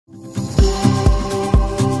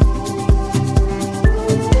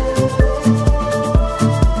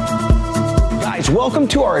Welcome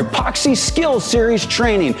to our Epoxy Skills Series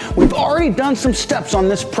training. We've already done some steps on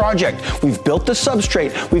this project. We've built the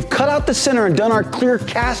substrate, we've cut out the center and done our clear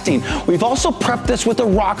casting. We've also prepped this with a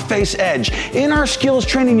Rockface edge. In our skills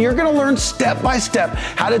training, you're gonna learn step by step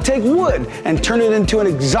how to take wood and turn it into an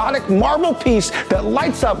exotic marble piece that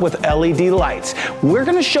lights up with LED lights. We're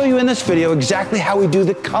gonna show you in this video exactly how we do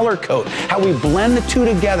the color coat, how we blend the two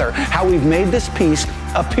together, how we've made this piece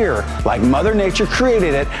appear like Mother Nature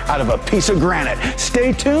created it out of a piece of granite.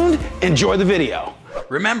 Stay tuned, enjoy the video.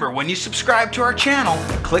 Remember, when you subscribe to our channel,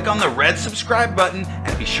 click on the red subscribe button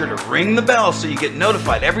and be sure to ring the bell so you get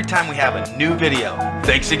notified every time we have a new video.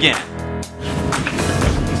 Thanks again.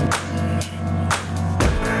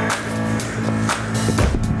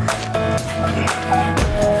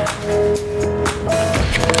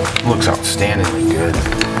 Looks outstandingly good.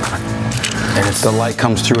 And it's The light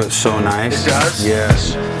comes through it so nice. It does?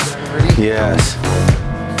 Yes. Yes.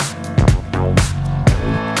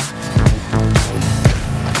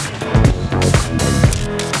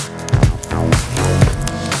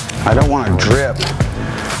 I don't want to drip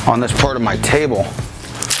on this part of my table,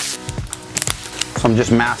 so I'm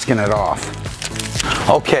just masking it off.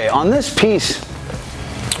 Okay, on this piece,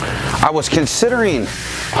 I was considering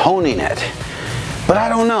honing it, but I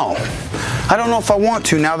don't know. I don't know if I want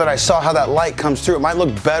to now that I saw how that light comes through. It might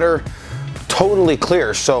look better totally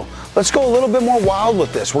clear. So let's go a little bit more wild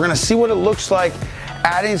with this. We're gonna see what it looks like,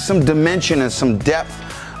 adding some dimension and some depth,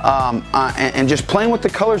 and just playing with the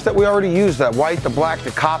colors that we already used, that white, the black,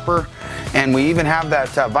 the copper, and we even have that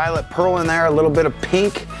violet pearl in there, a little bit of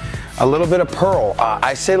pink, a little bit of pearl.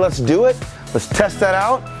 I say let's do it. Let's test that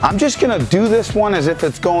out. I'm just gonna do this one as if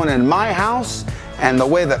it's going in my house and the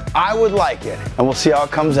way that I would like it, and we'll see how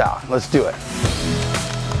it comes out. Let's do it.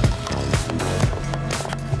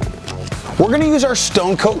 We're gonna use our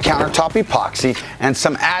Stone Coat Countertop Epoxy and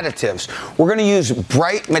some additives. We're gonna use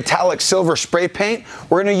bright metallic silver spray paint,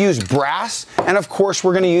 we're gonna use brass, and of course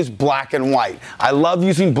we're gonna use black and white. I love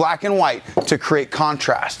using black and white to create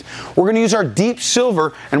contrast. We're gonna use our deep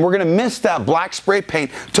silver and we're gonna mist that black spray paint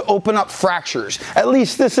to open up fractures. At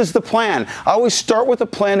least this is the plan. I always start with a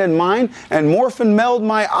plan in mind and morph and meld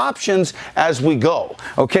my options as we go.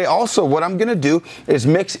 Okay, also what I'm gonna do is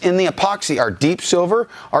mix in the epoxy, our deep silver,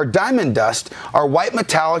 our diamond dust, our white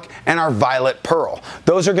metallic, and our violet pearl.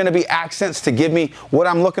 Those are going to be accents to give me what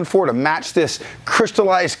I'm looking for to match this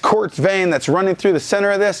crystallized quartz vein that's running through the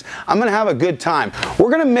center of this. I'm going to have a good time.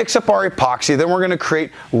 We're going to mix up our epoxy, then we're going to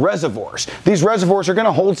create reservoirs. These reservoirs are going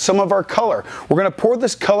to hold some of our color. We're going to pour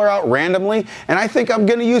this color out randomly, and I think I'm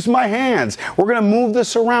going to use my hands. We're going to move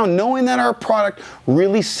this around knowing that our product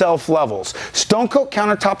really self-levels. Stone Coat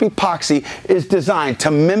Countertop Epoxy is designed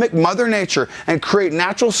to mimic Mother Nature and create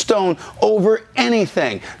natural stone over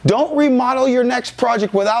anything. Don't remodel your next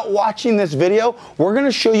project without watching this video. We're going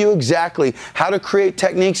to show you exactly how to create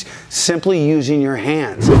techniques simply using your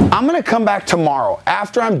hands. I'm going to come back tomorrow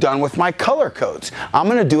after I'm done with my color coats. I'm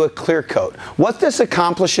going to do a clear coat. What this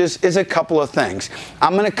accomplishes is a couple of things.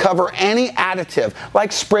 I'm going to cover any additive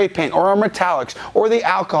like spray paint or our metallics or the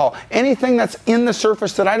alcohol, anything that's in the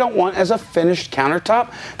surface that I don't want as a finished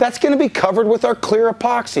countertop, that's going to be covered with our clear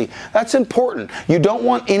epoxy. That's important. You don't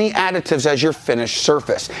want any additives as your finished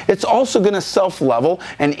surface. It's also going to self-level,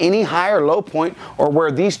 and any high or low point or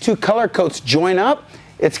where these two color coats join up,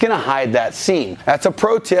 it's going to hide that seam. That's a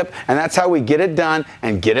pro tip, and that's how we get it done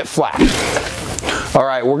and get it flat. All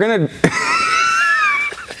right, we're going to...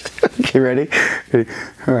 Okay, ready?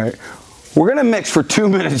 All right. We're going to mix for 2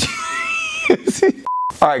 minutes.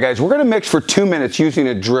 All right, guys, we're going to mix for 2 minutes using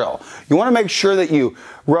a drill. You want to make sure that you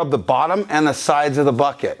rub the bottom and the sides of the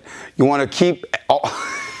bucket. You want to keep...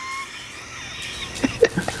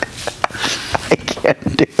 I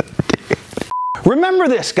can't do it. Remember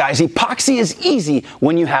this, guys, epoxy is easy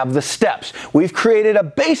when you have the steps. We've created a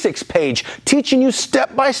basics page teaching you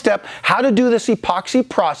step by step how to do this epoxy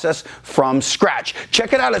process from scratch.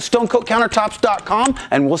 Check it out at stonecoatcountertops.com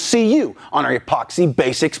and we'll see you on our epoxy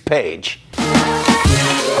basics page.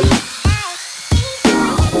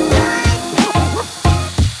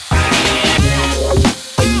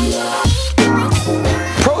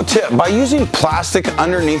 Tip, by using plastic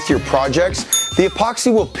underneath your projects, the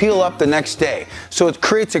epoxy will peel up the next day, so it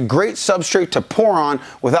creates a great substrate to pour on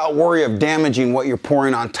without worry of damaging what you're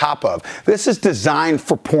pouring on top of. This is designed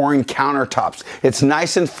for pouring countertops. It's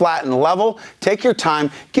nice and flat and level. Take your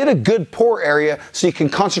time, get a good pour area so you can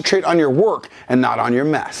concentrate on your work and not on your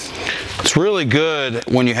mess. It's really good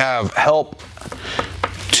when you have help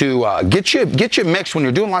to get you mixed when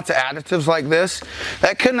you're doing lots of additives like this.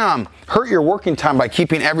 That can hurt your working time by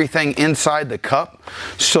keeping everything inside the cup.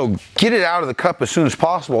 So get it out of the cup as soon as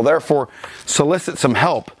possible. Therefore, solicit some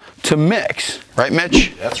help to mix. Right,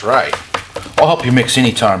 Mitch? That's right. I'll help you mix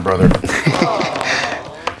anytime, brother.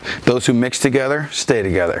 Those who mix together, stay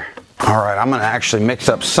together. All right, I'm gonna actually mix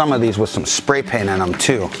up some of these with some spray paint in them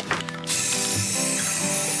too.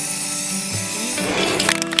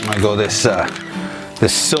 I'm gonna go this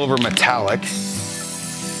silver metallic.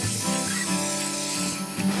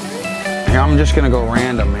 Here, I'm just gonna go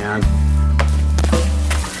random, man.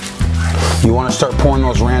 You wanna start pouring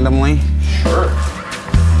those randomly? Sure.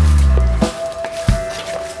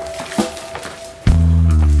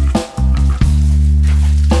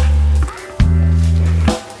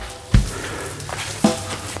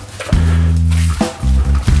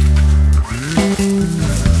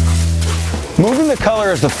 Moving the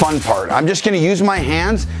color is the fun part. I'm just gonna use my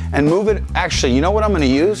hands and move it. Actually, you know what I'm gonna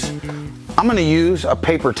use? I'm gonna use a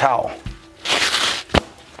paper towel.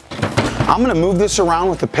 I'm gonna move this around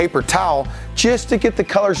with a paper towel just to get the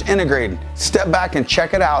colors integrated. Step back and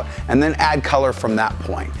check it out and then add color from that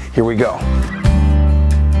point. Here we go.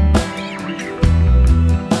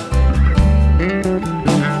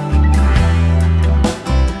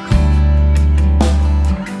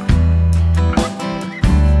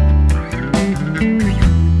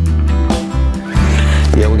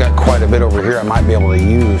 Yeah, we got quite a bit over here I might be able to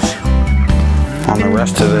use on the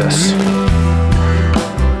rest of this.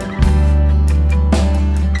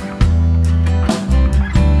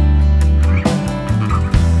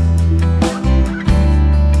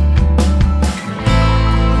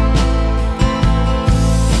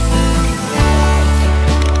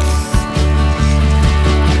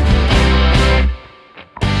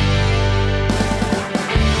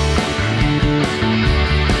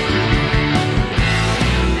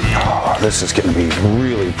 This is going to be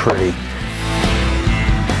really pretty.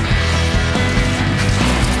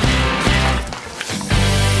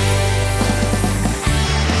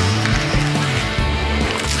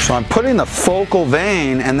 So I'm putting the focal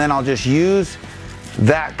vein and then I'll just use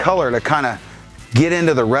that color to kind of get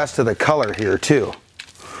into the rest of the color here too.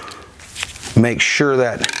 Make sure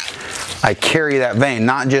that I carry that vein,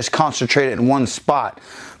 not just concentrate it in one spot,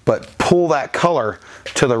 but pull that color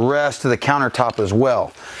to the rest of the countertop as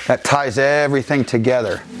well. That ties everything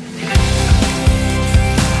together.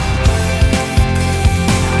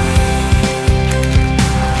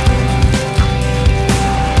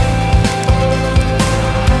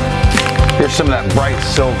 Here's some of that bright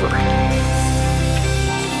silver.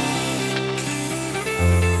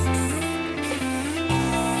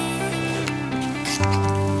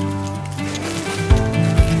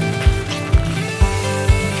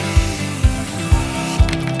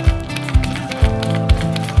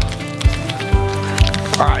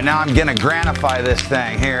 All right, now I'm gonna granify this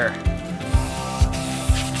thing here.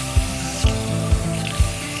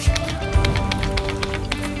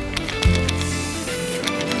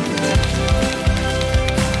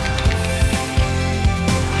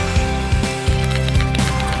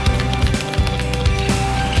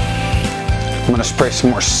 I'm gonna spray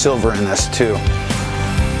some more silver in this too.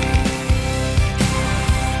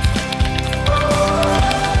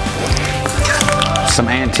 Some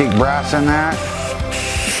antique brass in that.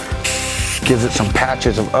 Gives it some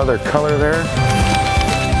patches of other color there.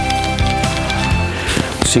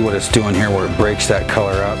 See what it's doing here where it breaks that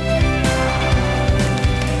color up.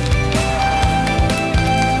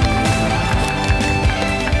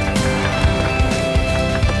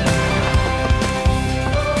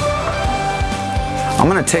 I'm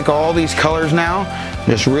going to take all these colors now,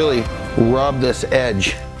 just really rub this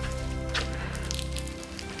edge.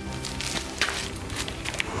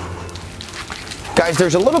 Guys,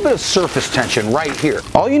 there's a little bit of surface tension right here.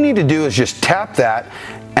 All you need to do is just tap that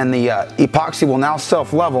and the epoxy will now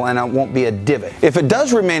self-level and it won't be a divot. If it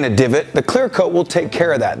does remain a divot, the clear coat will take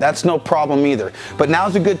care of that. That's no problem either. But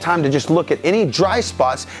now's a good time to just look at any dry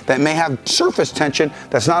spots that may have surface tension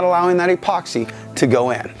that's not allowing that epoxy to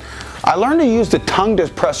go in. I learned to use the tongue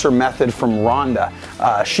depressor method from Rhonda.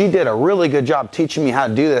 She did a really good job teaching me how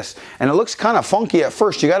to do this, and it looks kind of funky at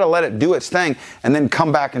first. You got to let it do its thing and then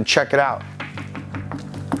come back and check it out.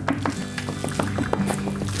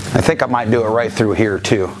 I think I might do it right through here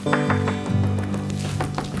too.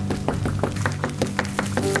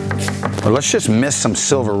 Or let's just mist some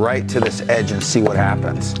silver right to this edge and see what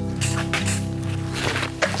happens.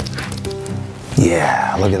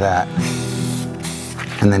 Yeah, look at that.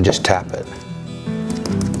 And then just tap it.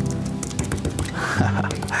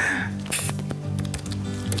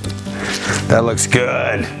 That looks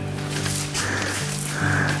good.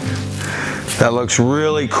 That looks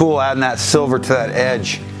really cool, adding that silver to that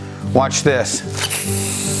edge. Watch this.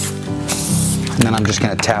 And then I'm just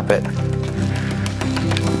gonna tap it.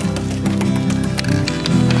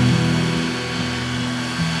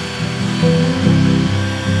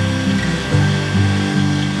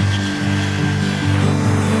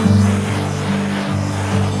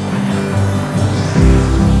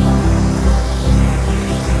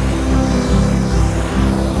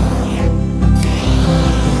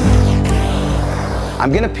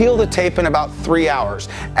 I'm gonna peel the tape in about 3 hours.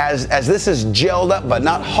 As this is gelled up but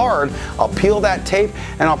not hard, I'll peel that tape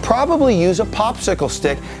and I'll probably use a popsicle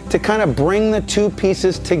stick to kind of bring the two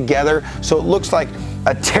pieces together so it looks like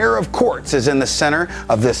a tear of quartz is in the center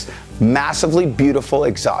of this massively beautiful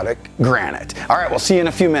exotic granite. All right, we'll see you in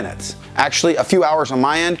a few minutes. Actually, a few hours on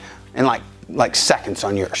my end and like seconds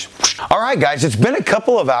on yours. All right, guys, it's been a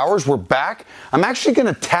couple of hours. We're back. I'm actually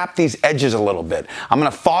gonna tap these edges a little bit. I'm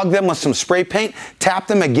gonna fog them with some spray paint, tap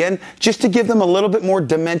them again, just to give them a little bit more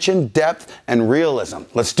dimension, depth, and realism.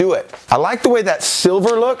 Let's do it. I like the way that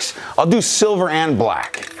silver looks. I'll do silver and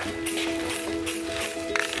black.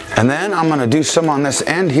 And then I'm gonna do some on this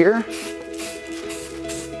end here.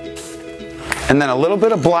 And then a little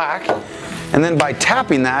bit of black. And then by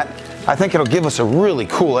tapping that, I think it'll give us a really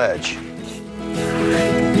cool edge.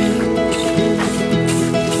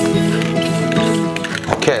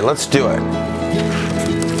 Okay, let's do it.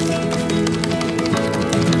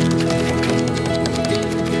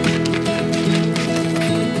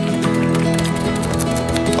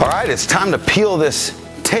 All right, it's time to peel this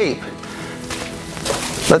tape.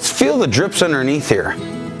 Let's feel the drips underneath here.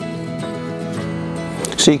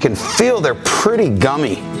 So you can feel they're pretty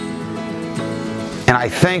gummy. And I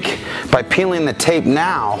think by peeling the tape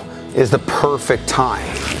now is the perfect time.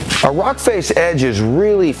 A Rockface edge is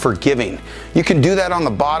really forgiving. You can do that on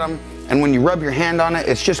the bottom, and when you rub your hand on it,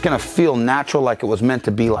 it's just gonna feel natural, like it was meant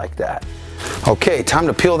to be like that. Okay, time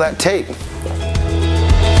to peel that tape.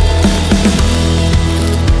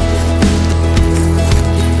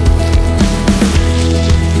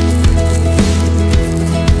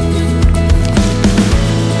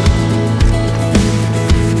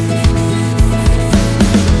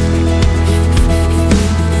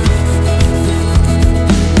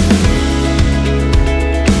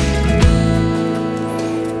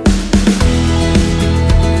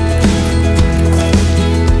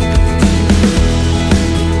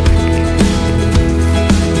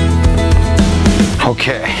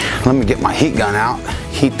 Okay, let me get my heat gun out,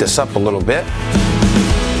 heat this up a little bit.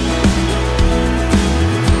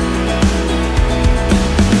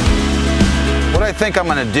 What I think I'm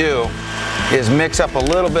gonna do is mix up a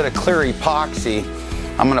little bit of clear epoxy.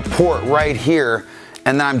 I'm gonna pour it right here,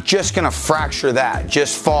 and then I'm just gonna fracture that,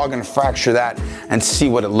 just fog and fracture that and see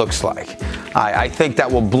what it looks like. I think that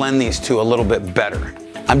will blend these two a little bit better.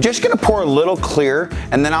 I'm just gonna pour a little clear,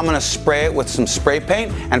 and then I'm gonna spray it with some spray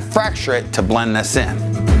paint and fracture it to blend this in.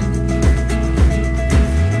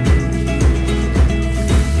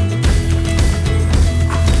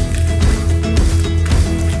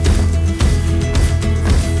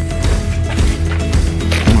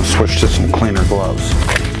 I'm gonna switch to some cleaner gloves.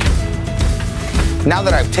 Now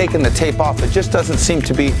that I've taken the tape off, it just doesn't seem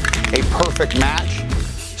to be a perfect match,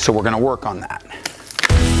 so we're gonna work on that.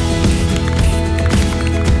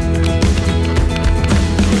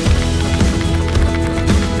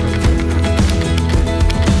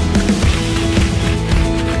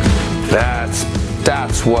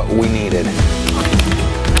 That's what we needed.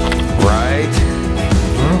 Right?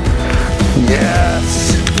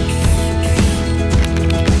 Yes.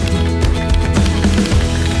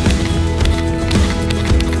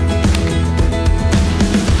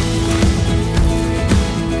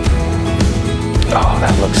 Oh,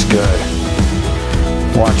 that looks good.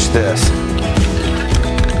 Watch this.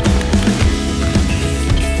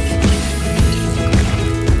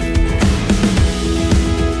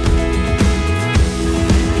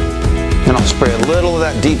 And I'll spray a little of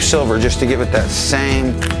that deep silver just to give it that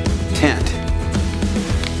same tint.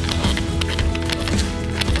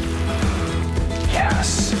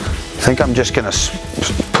 Yes. I think I'm just gonna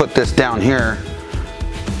put this down here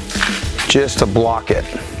just to block it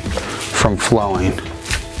from flowing.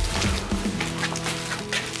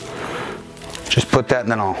 Just put that,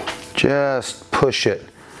 and then I'll just push it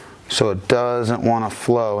so it doesn't want to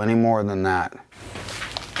flow any more than that.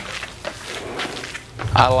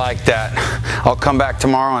 I like that. I'll come back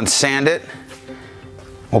tomorrow and sand it.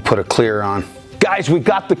 We'll put a clear on. Guys, we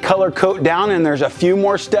got the color coat down and there's a few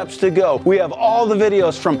more steps to go. We have all the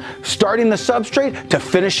videos from starting the substrate to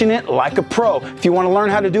finishing it like a pro. If you want to learn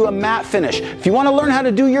how to do a matte finish, if you want to learn how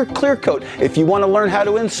to do your clear coat, if you want to learn how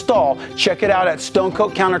to install, check it out at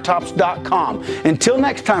stonecoatcountertops.com. Until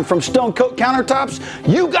next time, from Stone Coat Countertops,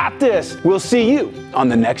 you got this. We'll see you on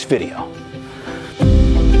the next video.